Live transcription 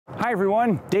Hi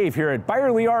everyone, Dave here at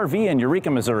Byerly RV in Eureka,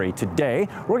 Missouri. Today,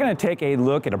 we're going to take a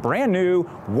look at a brand new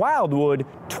Wildwood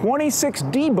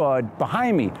 26DBUD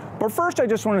behind me. But first, I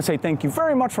just want to say thank you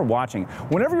very much for watching.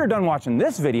 Whenever you're done watching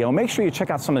this video, make sure you check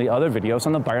out some of the other videos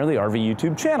on the Byerly RV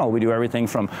YouTube channel. We do everything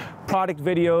from product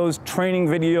videos, training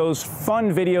videos,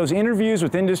 fun videos, interviews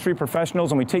with industry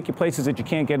professionals, and we take you places that you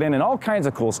can't get in and all kinds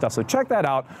of cool stuff. So check that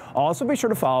out. Also, be sure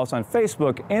to follow us on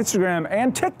Facebook, Instagram,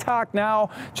 and TikTok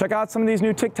now. Check out some of these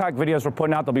new TikTok videos we're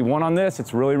putting out. There'll be one on this.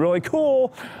 It's really, really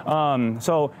cool.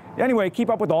 So anyway,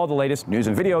 keep up with all the latest news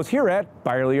and videos here at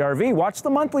Byerly RV. Watch the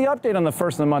monthly update on the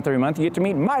first of the month every month. You get to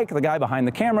meet Mike, the guy behind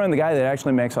the camera and the guy that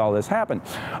actually makes all this happen.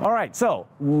 All right, so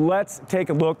let's take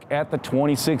a look at the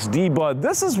 26DBUD.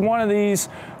 This is one of these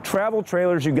travel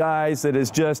trailers, you guys, that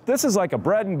is just, this is like a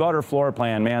bread and butter floor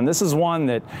plan, man. This is one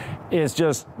that is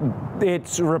just,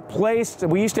 it's replaced.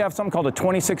 We used to have something called a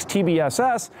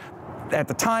 26TBSS. At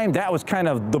the time, that was kind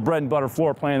of the bread and butter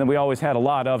floor plan that we always had a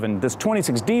lot of, and this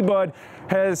 26DBUD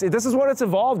this is what it's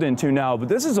evolved into now, but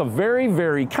this is a very,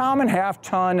 very common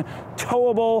half-ton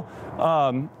towable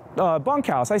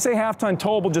bunkhouse. I say half-ton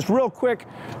towable just real quick,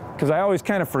 because I always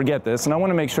kind of forget this, and I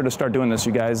want to make sure to start doing this,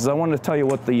 you guys. I wanted to tell you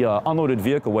what the unloaded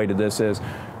vehicle weight of this is.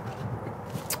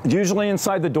 Usually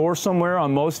inside the door somewhere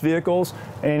on most vehicles,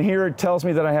 and here it tells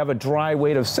me that I have a dry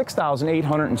weight of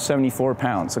 6,874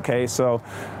 pounds, okay? So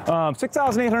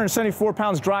 6,874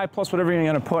 pounds dry plus whatever you're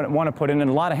gonna want to put in, and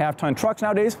a lot of half-ton trucks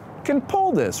nowadays can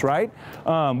pull this, right?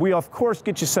 We of course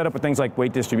get you set up with things like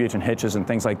weight distribution hitches and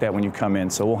things like that when you come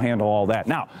in, so we'll handle all that.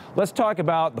 Now, let's talk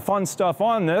about the fun stuff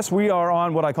on this. We are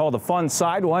on what I call the fun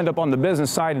side. We'll end up on the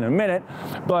business side in a minute,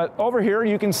 but over here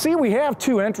you can see we have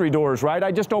two entry doors, right?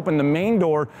 I just opened the main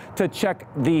door to check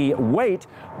the weight.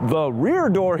 The rear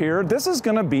door here, this is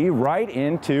gonna be right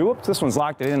into, oops, this one's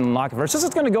locked, I didn't lock it first. This is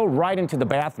gonna go right into the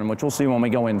bathroom, which we'll see when we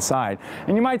go inside.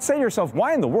 And you might say to yourself,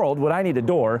 why in the world would I need a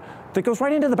door that goes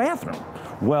right into the bathroom?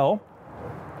 Well,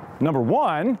 number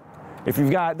one, if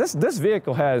you've got, this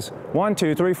vehicle has 1,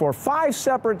 2, 3, 4, 5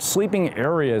 separate sleeping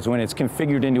areas when it's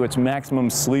configured into its maximum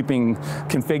sleeping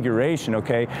configuration,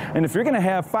 okay? And if you're gonna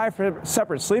have 5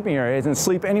 separate sleeping areas and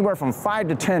sleep anywhere from 5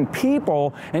 to 10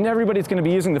 people, and everybody's gonna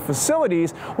be using the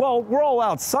facilities, well, we're all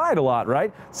outside a lot,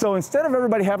 right? So instead of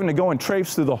everybody having to go and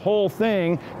traipse through the whole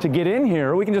thing to get in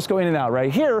here, we can just go in and out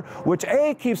right here, which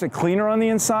A, keeps it cleaner on the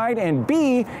inside, and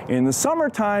B, in the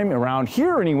summertime, around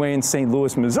here anyway, in St.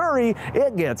 Louis, Missouri,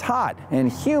 it gets hot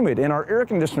and humid, and our air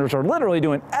conditioners are literally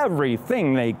doing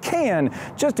everything they can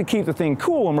just to keep the thing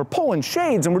cool, and we're pulling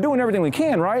shades and we're doing everything we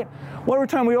can, right? Well, every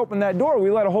time we open that door, we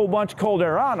let a whole bunch of cold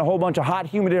air out and a whole bunch of hot,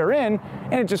 humid air in,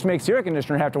 and it just makes the air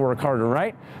conditioner have to work harder,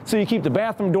 right? So you keep the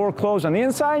bathroom door closed on the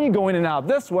inside, and you go in and out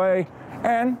this way,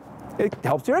 and it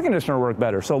helps the air conditioner work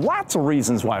better. So lots of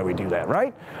reasons why we do that,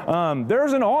 right?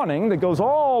 There's an awning that goes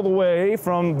all the way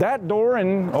from that door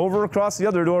and over across the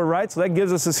other door, right? So that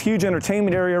gives us this huge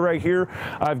entertainment area right here.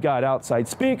 I've got outside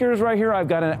speakers right here. I've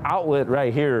got an outlet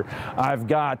right here. I've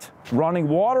got running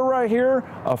water right here,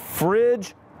 a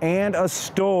fridge, and a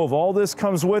stove. All this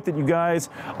comes with it, you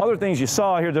guys. Other things you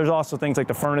saw here, there's also things like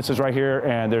the furnaces right here,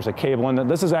 and there's a cable in it.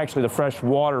 This is actually the fresh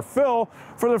water fill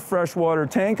for the freshwater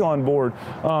tank on board.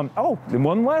 Oh, and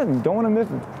one last, don't want to miss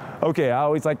it. Okay, I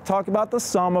always like to talk about the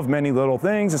sum of many little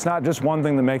things. It's not just one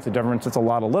thing that makes a difference, it's a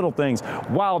lot of little things.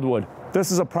 Wildwood. This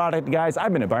is a product, guys,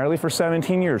 I've been at Byerly for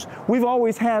 17 years. We've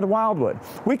always had Wildwood.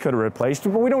 We could have replaced it,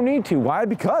 but we don't need to. Why?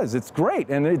 Because it's great,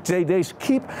 and they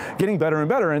keep getting better and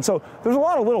better. And so there's a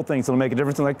lot of little things that'll make a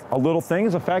difference. And like a little thing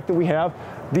is the fact that we have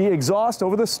the exhaust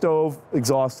over the stove,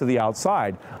 exhaust to the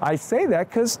outside. I say that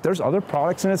because there's other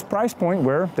products in its price point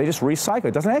where they just recycle.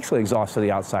 It doesn't actually exhaust to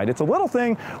the outside. It's a little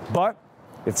thing, but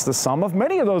it's the sum of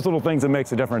many of those little things that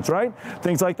makes a difference, right?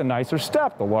 Things like the nicer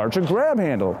step, the larger grab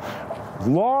handle,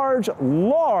 large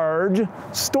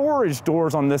storage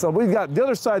doors on this. We've got the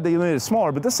other side that you need is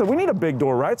smaller, but this side we need a big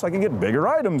door, right? So I can get bigger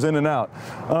items in and out.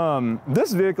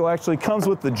 This vehicle actually comes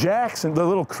with the jacks and the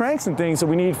little cranks and things that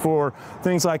we need for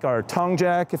things like our tongue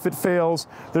jack if it fails.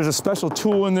 There's a special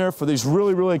tool in there for these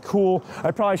really, really cool,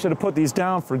 I probably should have put these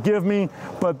down, forgive me,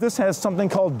 but this has something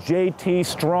called JT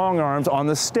strong arms on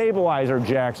the stabilizer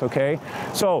jacks, okay?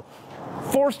 So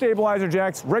 4 stabilizer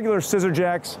jacks, regular scissor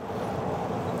jacks.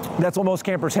 That's what most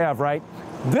campers have, right?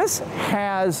 This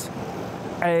has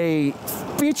a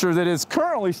feature that is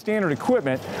currently standard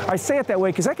equipment. I say it that way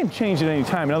because I can change it any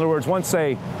time. In other words, once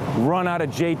they run out of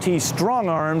JT strong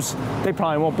arms, they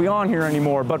probably won't be on here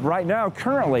anymore. But right now,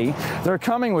 currently, they're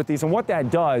coming with these. And what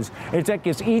that does is that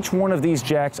gives each one of these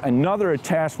jacks another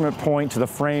attachment point to the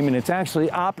frame, and it's actually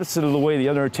opposite of the way the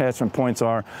other attachment points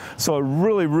are. So it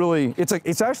really,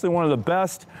 it's actually one of the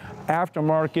best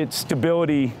aftermarket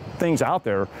stability things out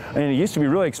there. And it used to be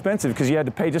really expensive because you had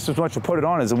to pay just as much to put it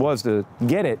on as it was to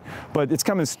get it. But it's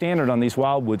coming standard on these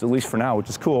Wildwoods, at least for now, which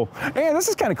is cool. And this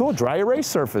is kind of cool, dry erase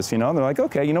surface, you know. They're like,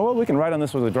 okay, you know what, we can write on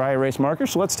this with a dry erase marker,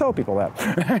 so let's tell people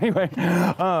that. Anyway,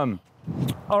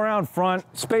 around front,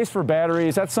 space for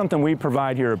batteries. That's something we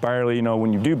provide here at Byerly. You know,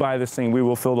 when you do buy this thing, we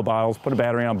will fill the bottles, put a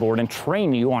battery on board, and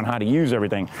train you on how to use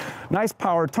everything. Nice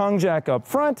power tongue jack up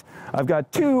front. I've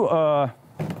got two,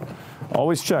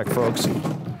 always check, folks.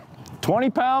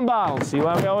 20-pound bottles. See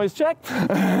why we always check?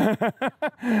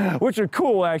 Which are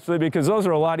cool, actually, because those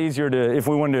are a lot easier to, if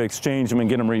we wanted to exchange them and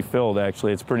get them refilled,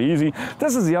 actually. It's pretty easy.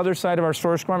 This is the other side of our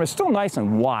storage compartment. It's still nice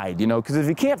and wide, you know, because if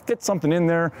you can't fit something in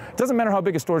there, it doesn't matter how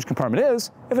big a storage compartment is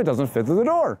if it doesn't fit through the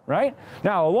door, right?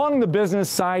 Now, along the business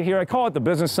side here, I call it the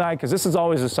business side because this is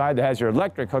always the side that has your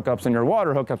electric hookups and your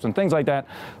water hookups and things like that.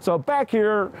 So back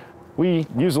here, we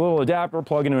use a little adapter,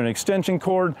 plug into an extension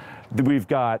cord. We've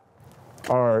got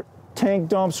our tank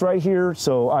dumps right here,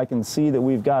 so I can see that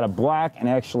we've got a black, and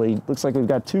actually looks like we've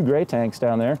got two gray tanks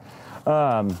down there,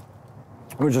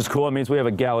 which is cool. It means we have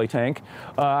a galley tank.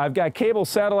 I've got cable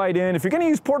satellite in. If you're going to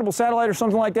use portable satellite or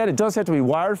something like that, it does have to be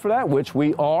wired for that, which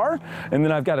we are. And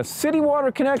then I've got a city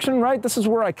water connection, right? This is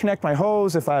where I connect my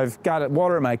hose if I've got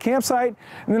water at my campsite.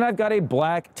 And then I've got a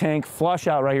black tank flush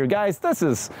out right here. Guys, this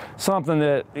is something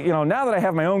that, you know, now that I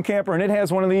have my own camper and it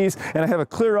has one of these and I have a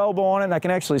clear elbow on it and I can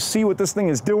actually see what this thing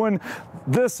is doing,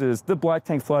 the black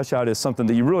tank flush out is something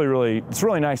that it's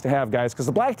really nice to have, guys, because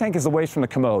the black tank is the waste from the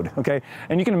commode, okay?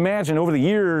 And you can imagine over the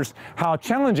years how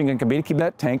challenging it can be to keep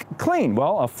that tank clean.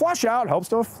 Well, a flush out helps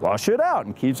to flush it out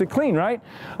and keeps it clean, right?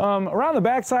 Around the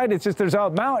backside, it's just there's a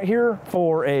mount here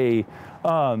for a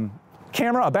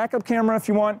camera, a backup camera if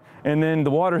you want, and then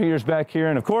the water heater's back here,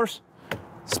 and of course,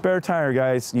 spare tire,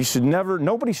 guys. You should never,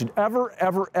 nobody should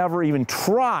ever even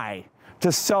try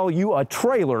to sell you a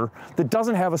trailer that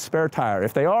doesn't have a spare tire.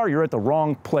 If they are, you're at the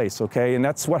wrong place, okay? And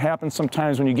that's what happens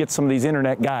sometimes when you get some of these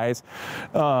internet guys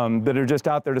that are just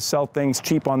out there to sell things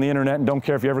cheap on the internet and don't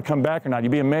care if you ever come back or not.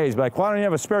 You'd be amazed, like, why don't you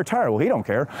have a spare tire? Well, he don't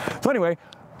care. So anyway,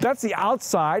 that's the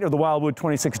outside of the Wildwood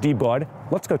 26DBUD.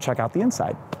 Let's go check out the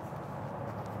inside.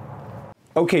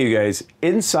 Okay, you guys,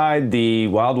 inside the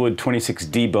Wildwood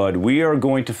 26DBUD, we are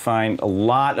going to find a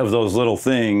lot of those little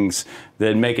things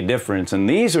that make a difference. And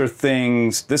these are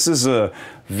things, this is a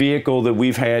vehicle that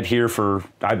we've had here for,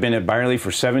 I've been at Byerly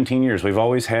for 17 years. We've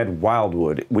always had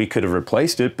Wildwood. We could have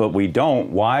replaced it, but we don't.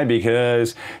 Why?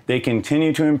 Because they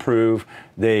continue to improve.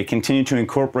 They continue to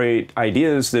incorporate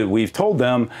ideas that we've told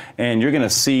them, and you're gonna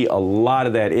see a lot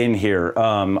of that in here.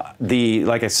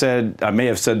 Like I said, I may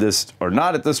have said this or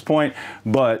not at this point,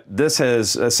 but this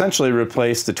has essentially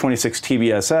replaced the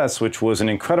 26TBSS, which was an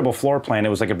incredible floor plan. It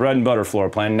was like a bread and butter floor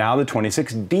plan. Now the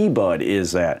 26DBUD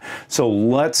is that. So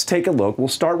let's take a look. We'll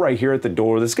start right here at the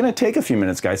door. This is gonna take a few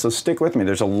minutes, guys, so stick with me.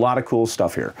 There's a lot of cool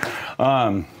stuff here.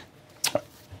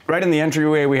 Right in the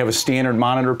entryway, we have a standard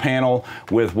monitor panel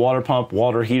with water pump,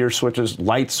 water heater switches,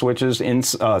 light switches,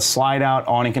 slide out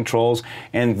awning controls.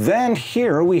 And then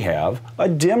here we have a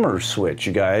dimmer switch,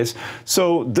 you guys.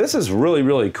 So this is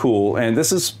really cool. And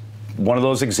this is one of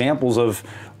those examples of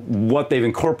what they've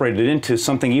incorporated into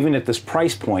something even at this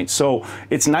price point. So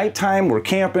it's nighttime, we're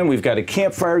camping, we've got a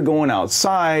campfire going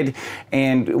outside,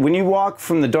 and when you walk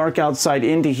from the dark outside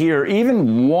into here,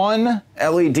 even one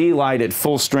LED light at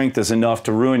full strength is enough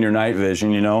to ruin your night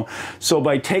vision, you know? So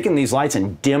by taking these lights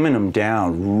and dimming them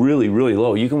down really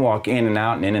low, you can walk in and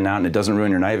out and in and out, and it doesn't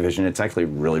ruin your night vision. It's actually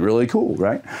really cool,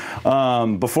 right?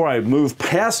 Before I move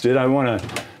past it, I want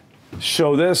to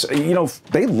show this. You know,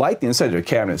 they like the inside of their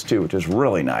cabinets too, which is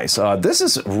really nice. This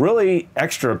is really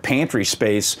extra pantry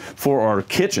space for our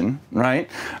kitchen, right?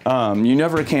 You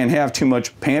never can have too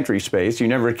much pantry space. You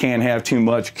never can have too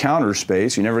much counter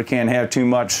space. You never can have too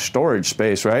much storage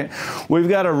space, right? We've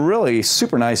got a really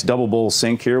super nice double bowl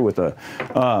sink here with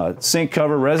a sink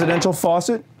cover residential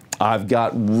faucet. I've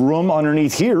got room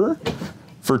underneath here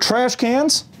for trash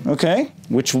cans, okay,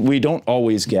 which we don't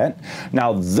always get.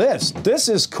 Now this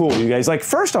is cool, you guys. Like,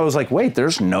 first I was like, wait,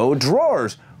 there's no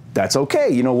drawers. that's okay.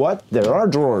 You know what? There are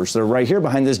drawers. They're right here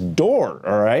behind this door,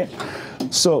 all right?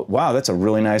 So, wow, that's a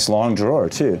really nice long drawer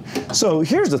too. So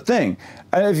here's the thing.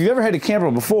 If you've ever had a camper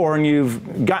before and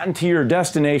you've gotten to your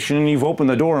destination and you've opened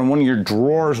the door and one of your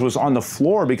drawers was on the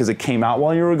floor because it came out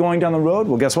while you were going down the road,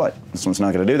 well, guess what? This one's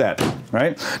not gonna do that,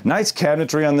 right? Nice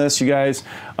cabinetry on this, you guys.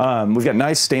 We've got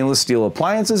nice stainless steel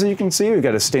appliances, as you can see. We've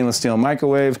got a stainless steel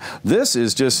microwave. This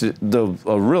is just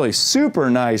a really super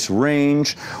nice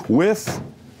range with,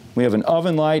 we have an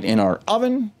oven light in our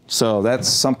oven, so that's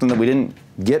something that we didn't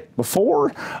get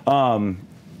before.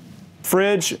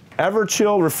 Fridge,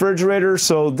 Everchill refrigerator.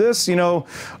 So this, you know,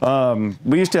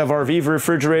 we used to have RV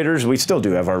refrigerators. We still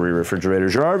do have RV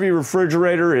refrigerators. Your RV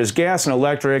refrigerator is gas and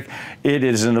electric. It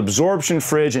is an absorption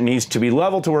fridge. It needs to be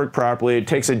leveled to work properly. It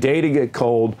takes a day to get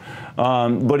cold,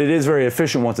 but it is very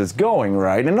efficient once it's going,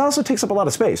 right? And it also takes up a lot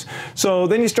of space. So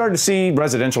then you start to see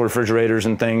residential refrigerators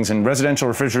and things, and residential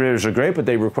refrigerators are great, but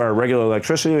they require regular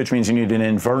electricity, which means you need an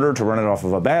inverter to run it off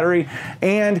of a battery.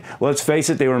 And let's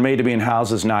face it, they were made to be in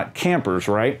houses, not campers,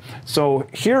 right? So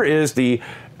here is the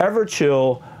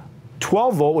Everchill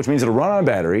 12 volt, which means it'll run on a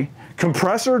battery,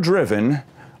 compressor driven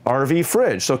RV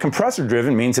fridge. So compressor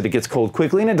driven means that it gets cold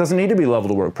quickly and it doesn't need to be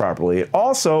leveled to work properly. It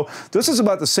also, this is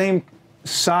about the same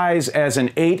size as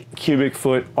an 8 cubic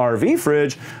foot RV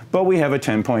fridge, but we have a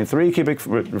 10.3 cubic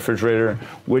foot refrigerator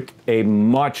with a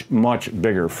much, much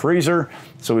bigger freezer.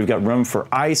 So we've got room for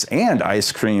ice and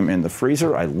ice cream in the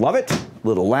freezer. I love it.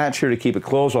 Little latch here to keep it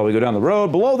closed while we go down the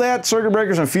road. Below that, circuit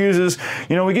breakers and fuses.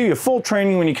 You know, we give you full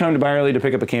training when you come to Byerly to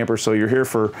pick up a camper, so you're here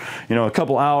for, you know, a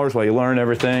couple hours while you learn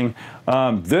everything.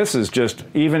 This is just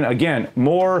even, again,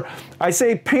 more, I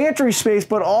say pantry space,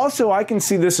 but also I can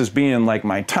see this as being like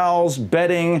my towels,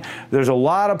 bedding. There's a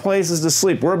lot of places to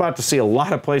sleep. We're about to see a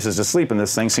lot of places to sleep in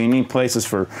this thing, so you need places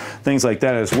for things like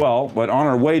that as well. But on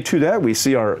our way to that, we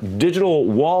see our digital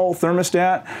wall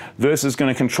thermostat. This is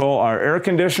going to control our air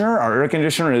conditioner. Our air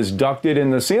conditioner is ducted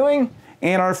in the ceiling,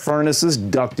 and our furnace is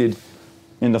ducted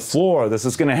in the floor. This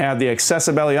is going to have the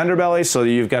accessibility underbelly, so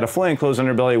you've got a fully enclosed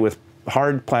underbelly with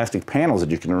hard plastic panels that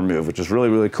you can remove, which is really,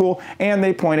 really cool. And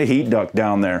they point a heat duct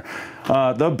down there.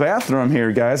 The bathroom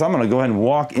here, guys, I'm going to go ahead and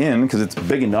walk in because it's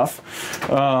big enough.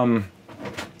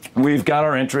 We've got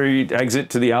our entry exit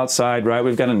to the outside, right?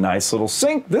 We've got a nice little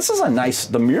sink. This is a nice,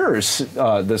 the mirrors,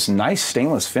 this nice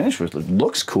stainless finish, which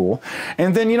looks cool.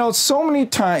 And then, you know, so many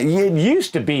times, it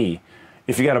used to be,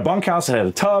 if you got a bunkhouse, it had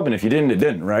a tub, and if you didn't, it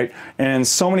didn't, right? And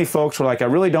so many folks were like, I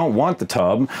really don't want the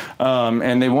tub,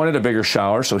 and they wanted a bigger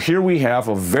shower. So here we have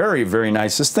a very, very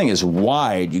nice, this thing is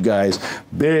wide, you guys.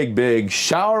 Big, big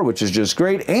shower, which is just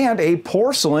great, and a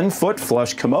porcelain foot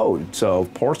flush commode. So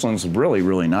porcelain's really,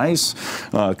 really nice.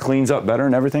 Cleans up better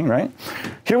and everything, right?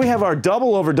 Here we have our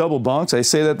double over double bunks. I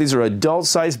say that these are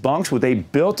adult-sized bunks with a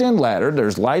built-in ladder.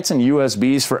 There's lights and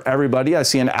USBs for everybody. I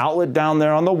see an outlet down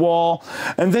there on the wall.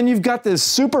 And then you've got this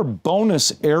super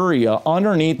bonus area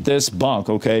underneath this bunk,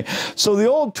 okay? So the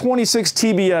old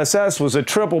 26TBSS was a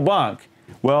triple bunk.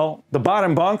 Well, the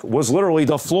bottom bunk was literally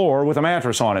the floor with a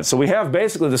mattress on it. So we have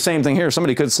basically the same thing here.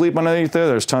 Somebody could sleep underneath there.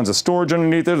 There's tons of storage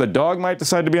underneath there. The dog might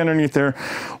decide to be underneath there,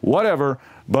 whatever.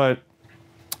 But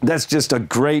that's just a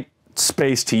great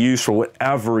space to use for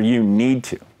whatever you need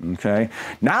to, okay?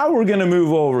 Now we're gonna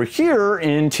move over here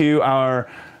into our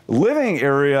living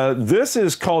area. This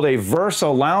is called a Versa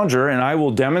Lounger, and I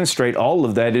will demonstrate all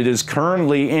of that. It is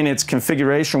currently in its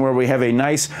configuration where we have a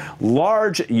nice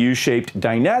large U-shaped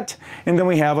dinette, and then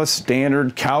we have a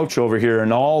standard couch over here,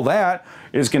 and all that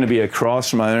is going to be across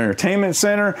from an entertainment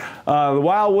center. The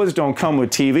Wildwoods don't come with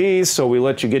TVs, so we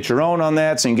let you get your own on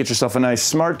that, so you can get yourself a nice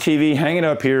smart TV, hang it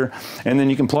up here, and then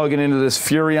you can plug it into this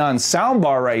Furrion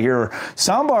soundbar right here.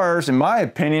 Soundbars, in my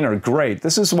opinion, are great.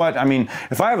 This is what, I mean,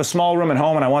 if I have a small room at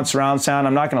home and I want surround sound,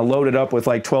 I'm not going to load it up with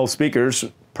like 12 speakers.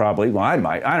 Probably, well, I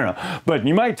might, I don't know, but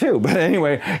you might too. But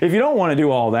anyway, if you don't want to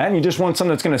do all that and you just want something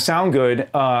that's going to sound good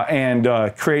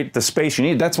and create the space you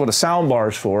need, that's what a sound bar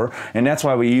is for, and that's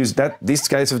why we use that. These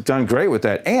guys have done great with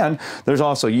that. And there's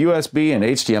also USB and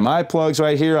HDMI plugs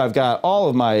right here. I've got all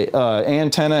of my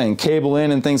antenna and cable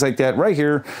in and things like that right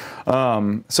here.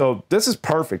 So this is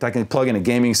perfect. I can plug in a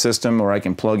gaming system, or I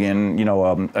can plug in, you know,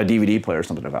 a DVD player or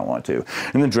something if I want to.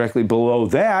 And then directly below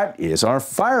that is our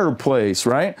fireplace,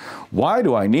 right? Why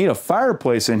do I need a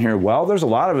fireplace in here? Well, there's a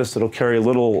lot of us that'll carry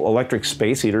little electric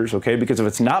space heaters, okay? Because if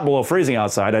it's not below freezing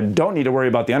outside, I don't need to worry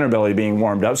about the underbelly being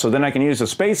warmed up. So then I can use a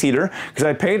space heater because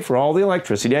I paid for all the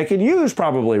electricity I could use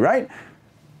probably, right?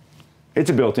 It's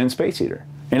a built-in space heater.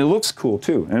 And it looks cool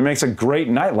too. And it makes a great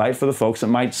nightlight for the folks that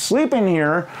might sleep in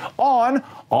here on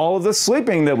all of the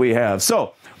sleeping that we have.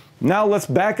 So Now let's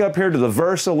back up here to the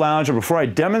Versa Lounger. Before I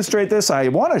demonstrate this, I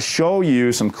want to show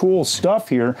you some cool stuff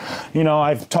here. You know,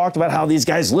 I've talked about how these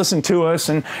guys listen to us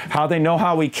and how they know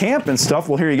how we camp and stuff.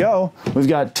 Well, here you go. We've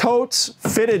got totes,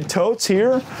 fitted totes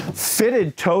here,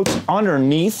 fitted totes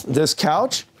underneath this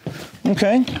couch.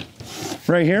 Okay,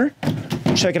 right here.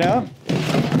 Check it out.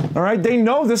 All right, they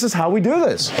know this is how we do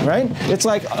this, right? It's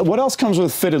like, what else comes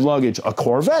with fitted luggage? A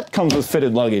Corvette comes with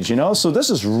fitted luggage, you know? So this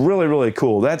is really, really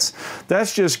cool. That's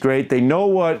just great. They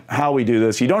know how we do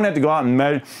this. You don't have to go out and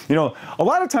measure. You know, a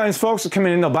lot of times folks will come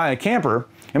in and they'll buy a camper,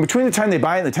 and between the time they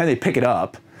buy it and the time they pick it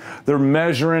up, they're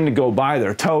measuring to go buy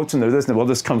their totes and their this, and well,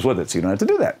 this comes with it, so you don't have to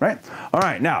do that, right? All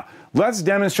right, now, let's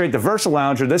demonstrate the Versa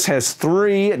Lounger. This has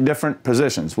 3 different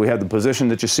positions. We have the position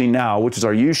that you see now, which is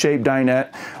our U-shaped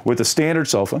dinette with a standard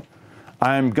sofa.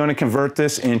 I'm going to convert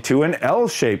this into an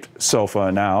L-shaped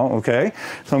sofa now, okay?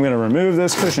 So I'm going to remove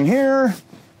this cushion here.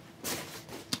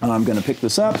 I'm going to pick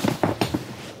this up.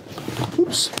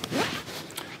 Oops.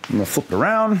 I'm going to flip it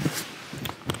around.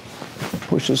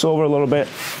 Push this over a little bit,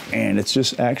 and it's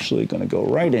just actually going to go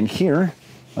right in here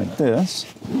like this.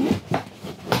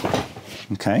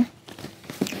 Okay.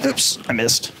 Oops, I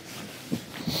missed.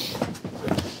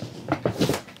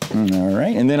 All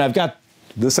right, and then I've got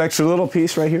this extra little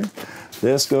piece right here.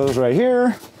 This goes right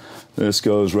here. This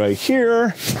goes right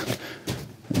here.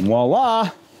 And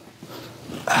voila.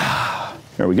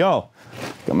 There we go.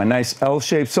 Got my nice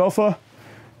L-shaped sofa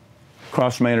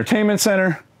across from my entertainment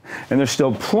center, and there's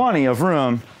still plenty of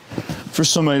room for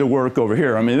somebody to work over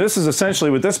here. I mean, this is essentially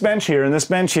with this bench here and this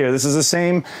bench here, this is the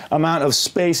same amount of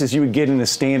space as you would get in a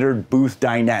standard booth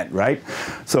dinette, right?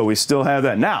 So we still have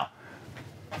that. Now,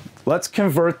 let's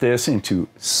convert this into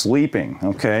sleeping,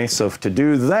 okay? So to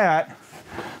do that,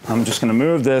 I'm just gonna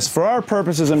move this. For our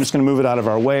purposes, I'm just gonna move it out of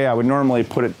our way. I would normally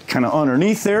put it kind of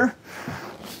underneath there,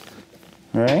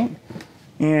 all right?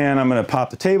 And I'm gonna pop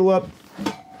the table up.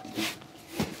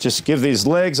 Just give these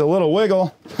legs a little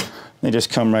wiggle. They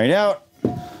just come right out.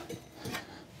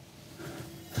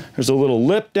 There's a little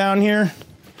lip down here.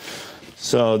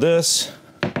 So this,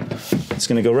 it's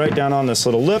gonna go right down on this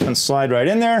little lip and slide right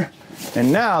in there.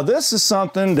 And now this is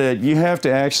something that you have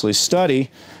to actually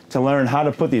study to learn how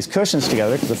to put these cushions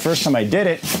together, because the first time I did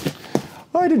it,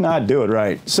 I did not do it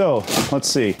right. So let's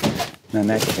see. And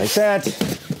that goes like that.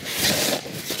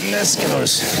 And this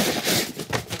goes.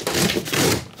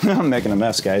 I'm making a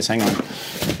mess, guys. Hang on.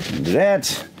 And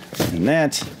that, and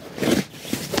that,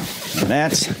 and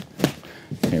that.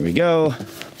 Here we go.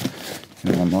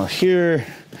 And one more here.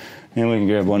 And we can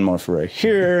grab one more for right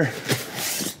here.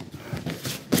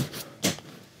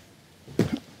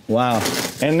 Wow.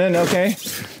 And then, okay,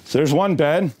 so there's one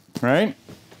bed, right?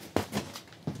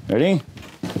 Ready?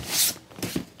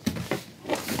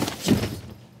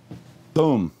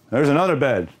 Boom. There's another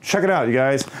bed. Check it out, you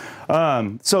guys.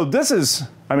 So this is,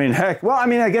 I mean, heck, well, I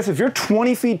mean, I guess if you're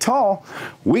 20 feet tall,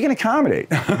 we can accommodate.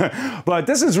 But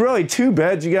this is really 2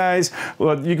 beds, you guys.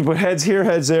 Well, you can put heads here,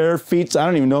 heads there, feet. I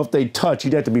don't even know if they touch.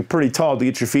 You'd have to be pretty tall to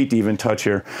get your feet to even touch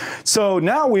here. So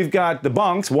now we've got the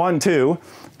bunks, 1, 2,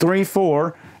 3,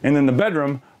 4, and then the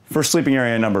bedroom for sleeping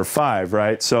area number 5,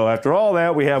 right? So after all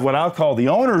that, we have what I'll call the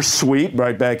owner's suite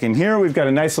right back in here. We've got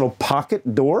a nice little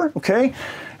pocket door, okay?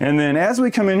 And then as we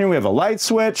come in here, we have a light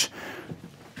switch.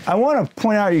 I want to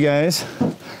point out, you guys,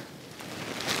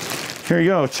 here you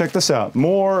go, check this out.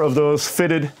 More of those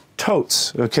fitted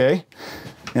totes, okay?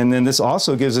 And then this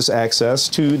also gives us access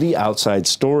to the outside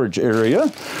storage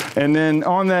area. And then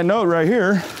on that note right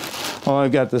here, while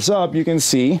I've got this up, you can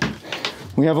see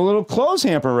we have a little clothes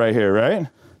hamper right here, right?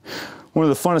 One of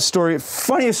the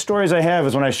funniest stories I have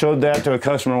is when I showed that to a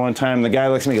customer one time, the guy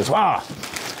looks at me and goes, wow,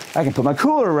 I can put my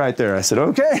cooler right there. I said,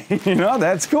 okay, you know,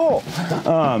 that's cool.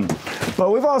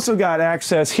 But we've also got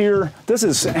access here. This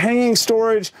is hanging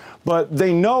storage, but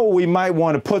they know we might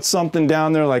want to put something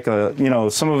down there like a, you know,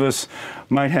 some of us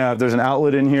might have, there's an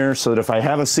outlet in here so that if I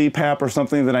have a CPAP or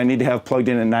something that I need to have plugged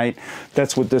in at night,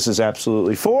 that's what this is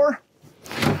absolutely for.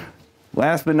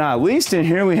 Last but not least, in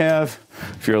here we have,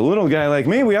 if you're a little guy like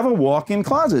me, we have a walk-in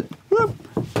closet. Whoop.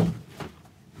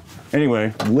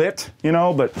 Anyway, lit, you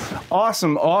know, but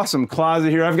awesome, awesome closet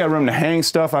here. I've got room to hang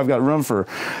stuff. I've got room for,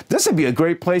 this would be a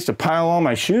great place to pile all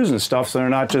my shoes and stuff so they're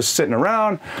not just sitting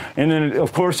around. And then,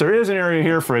 of course, there is an area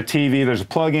here for a TV. There's a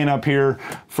plug-in up here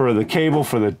for the cable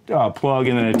for the plug,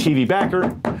 and then a TV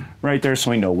backer right there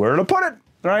so we know where to put it.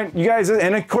 Right, you guys,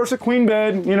 and of course a queen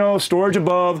bed, you know, storage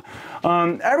above.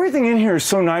 Everything in here is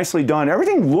so nicely done.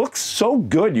 Everything looks so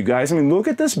good, you guys. I mean, look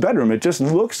at this bedroom. It just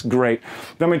looks great.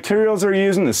 The materials they're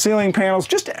using, the ceiling panels,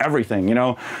 just everything, you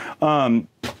know.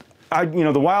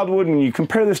 the Wildwood, when you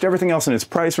compare this to everything else in its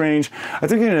price range, I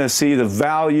think you're going to see the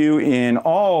value in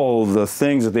all the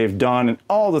things that they've done and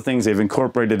all the things they've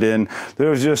incorporated in.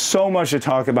 There's just so much to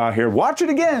talk about here. Watch it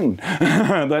again.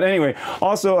 But anyway,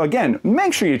 also, again,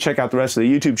 make sure you check out the rest of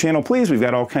the YouTube channel, please. We've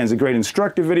got all kinds of great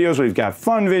instructive videos. We've got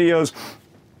fun videos.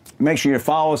 Make sure you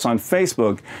follow us on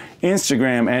Facebook,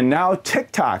 Instagram, and now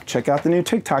TikTok. Check out the new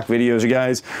TikTok videos, you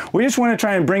guys. We just want to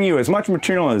try and bring you as much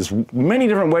material in as many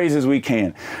different ways as we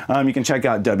can. You can check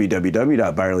out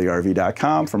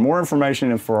www.byerlyrv.com for more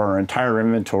information and for our entire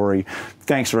inventory.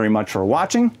 Thanks very much for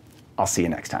watching. I'll see you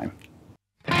next time.